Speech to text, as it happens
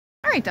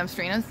Alright,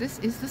 dumpsterinos, this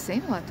is the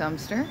Save-A-Lot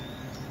dumpster.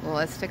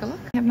 Let's take a look.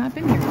 I have not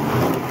been here.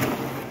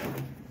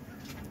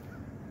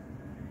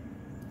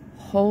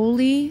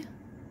 Holy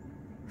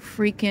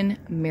freaking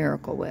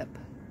Miracle Whip.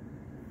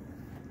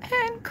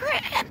 And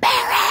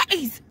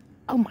cranberries!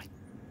 Oh my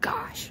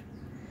gosh.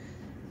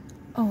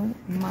 Oh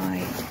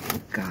my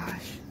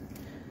gosh.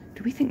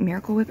 Do we think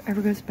Miracle Whip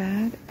ever goes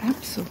bad?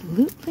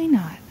 Absolutely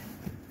not.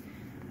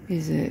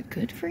 Is it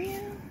good for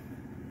you?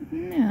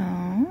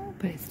 No,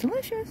 but it's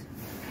delicious.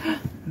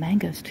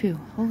 Mangoes too.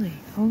 Holy,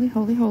 holy,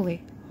 holy,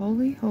 holy.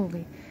 Holy,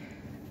 holy.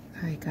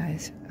 Alright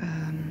guys,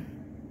 I'm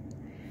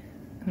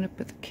gonna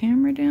put the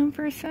camera down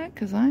for a sec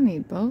because I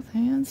need both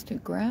hands to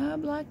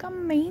grab like a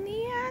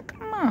maniac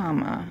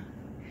mama.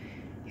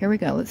 Here we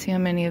go. Let's see how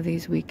many of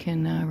these we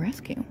can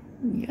rescue.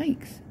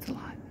 Yikes, it's a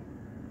lot.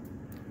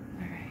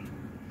 Alright.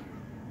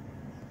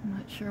 I'm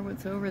not sure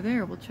what's over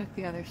there. We'll check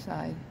the other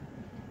side.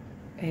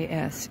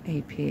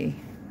 ASAP.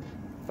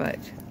 But,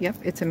 yep,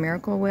 it's a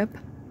Miracle Whip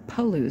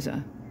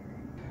Palooza.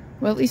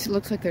 Well, at least it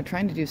looks like they're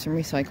trying to do some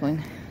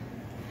recycling.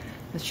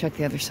 Let's check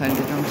the other side of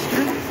the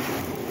dumpster.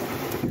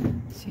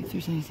 See if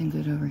there's anything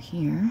good over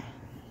here.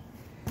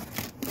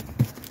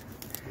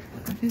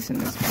 What is in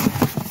this bag?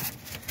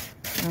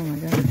 Oh my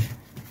gosh.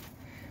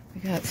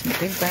 We got some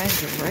big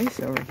bags of rice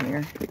over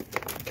here.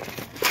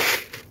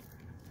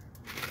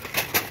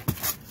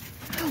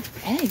 Oh,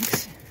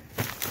 eggs.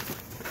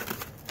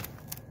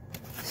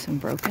 Some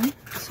broken,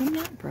 some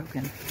not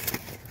broken.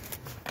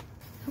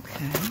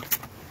 Okay.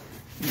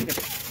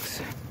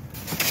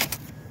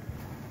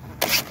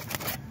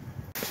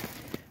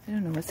 I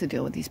don't know what's the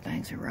deal with these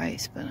bags of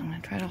rice, but I'm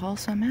going to try to haul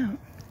some out.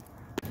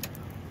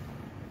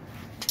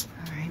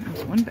 Alright, that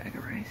was one bag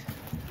of rice.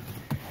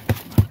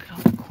 Look at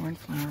all the corn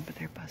flour, but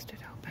they're busted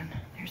open.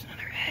 There's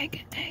another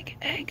egg,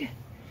 egg.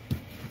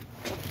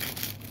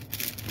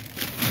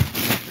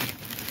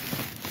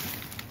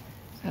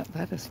 That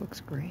lettuce looks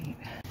great.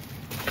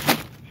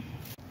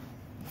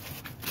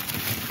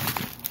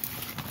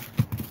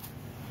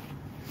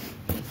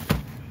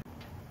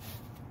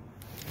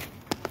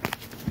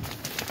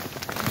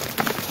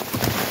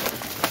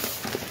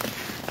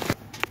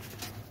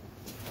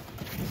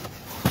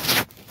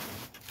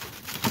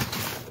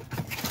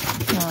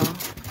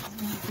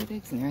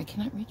 In there, I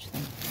cannot reach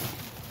them.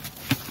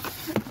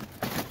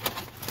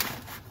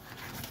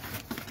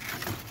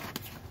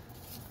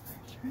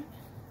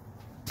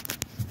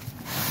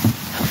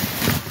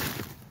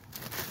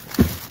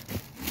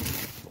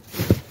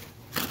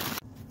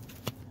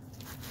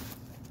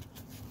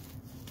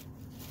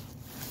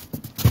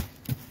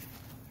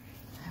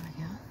 There we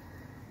go.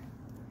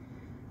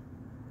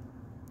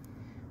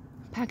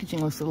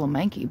 Packaging looks a little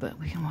manky, but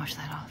we can wash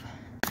that off.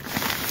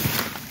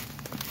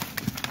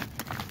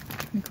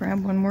 And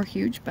grab one more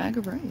huge bag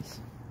of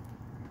rice.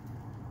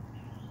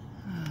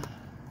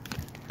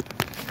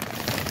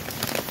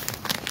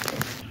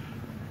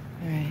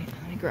 Alright,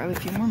 let me grab a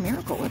few more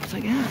Miracle Whips, I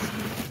guess.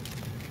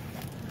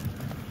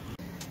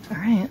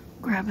 Alright,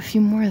 grab a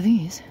few more of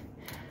these.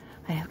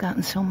 I have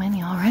gotten so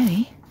many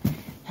already,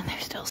 and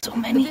there's still so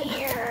many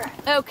here.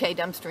 Okay,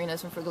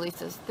 dumpsterinos and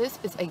frugalistas, this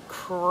is a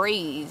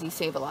crazy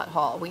Save-A-Lot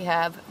haul. We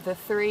have the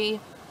 3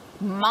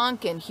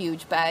 monkin'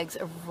 huge bags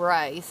of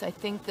rice. I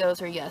think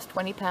those are, yes,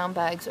 20-pound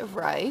bags of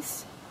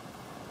rice.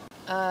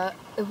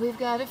 We've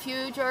got a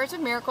few jars of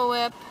Miracle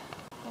Whip,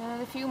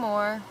 and a few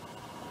more.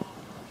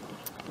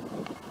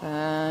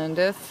 And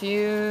a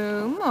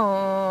few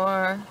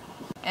more.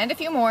 And a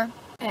few more.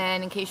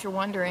 And in case you're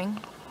wondering,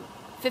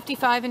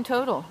 55 in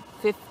total.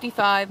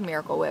 55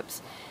 Miracle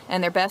Whips.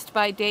 And their best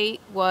by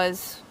date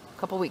was a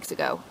couple weeks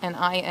ago. And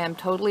I am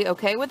totally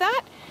okay with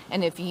that.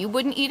 And if you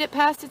wouldn't eat it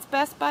past its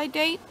best by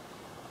date,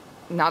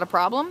 not a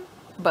problem,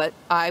 but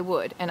I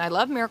would. And I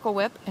love Miracle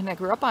Whip, and I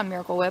grew up on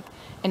Miracle Whip,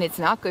 and it's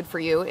not good for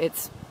you.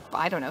 It's,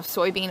 I don't know,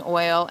 soybean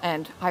oil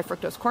and high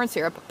fructose corn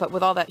syrup, but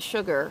with all that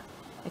sugar,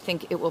 I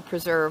think it will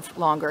preserve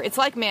longer. It's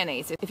like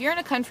mayonnaise. If you're in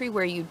a country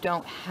where you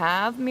don't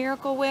have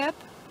Miracle Whip,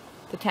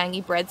 the Tangy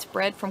bread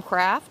spread from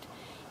Kraft,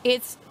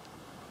 it's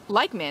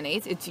like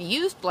mayonnaise. It's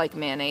used like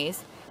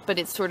mayonnaise, but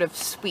it's sort of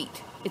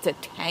sweet. It's a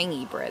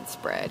tangy bread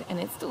spread, and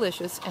it's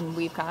delicious, and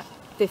we've got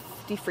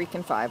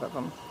 55 of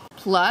them.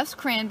 Plus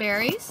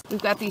cranberries.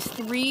 We've got these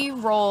 3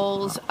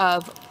 rolls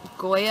of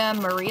Goya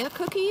Maria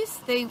cookies.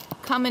 They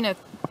come in a,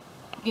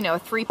 you know,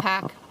 a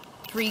 3-pack.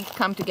 3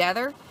 come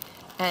together,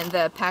 and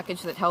the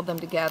package that held them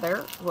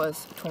together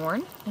was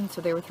torn, and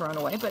so they were thrown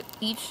away. But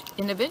each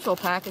individual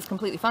pack is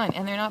completely fine,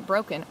 and they're not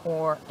broken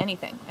or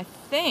anything. I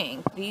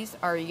think these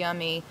are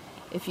yummy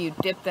if you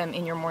dip them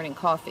in your morning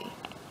coffee.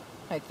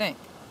 I think.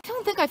 I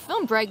don't think I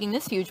filmed dragging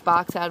this huge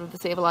box out of the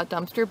Save-A-Lot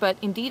dumpster, but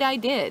indeed I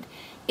did.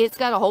 It's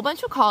got a whole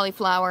bunch of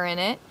cauliflower in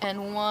it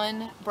and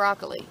 1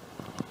 broccoli.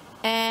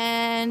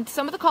 And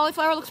some of the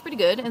cauliflower looks pretty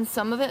good, and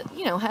some of it,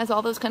 you know, has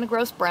all those kind of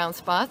gross brown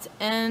spots,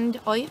 and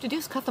all you have to do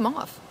is cut them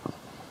off.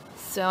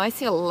 So I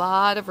see a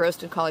lot of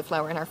roasted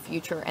cauliflower in our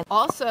future. And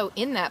also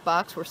in that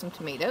box were some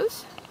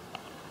tomatoes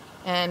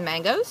and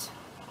mangoes.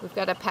 We've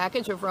got a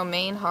package of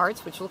romaine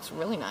hearts, which looks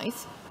really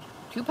nice.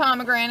 2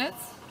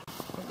 pomegranates.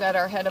 We've got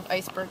our head of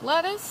iceberg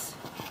lettuce.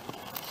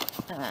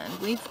 And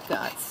we've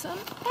got some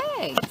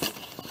eggs.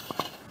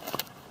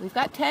 We've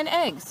got 10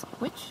 eggs,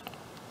 which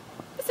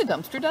is a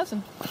dumpster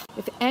dozen.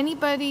 If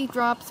anybody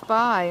drops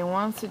by and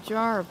wants a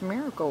jar of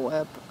Miracle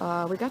Whip,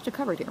 we got you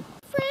covered here.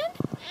 Friend,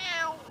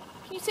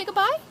 can you say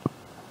goodbye?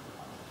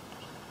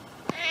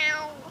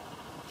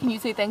 Can you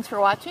say thanks for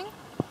watching?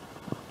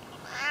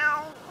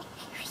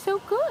 You're so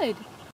good.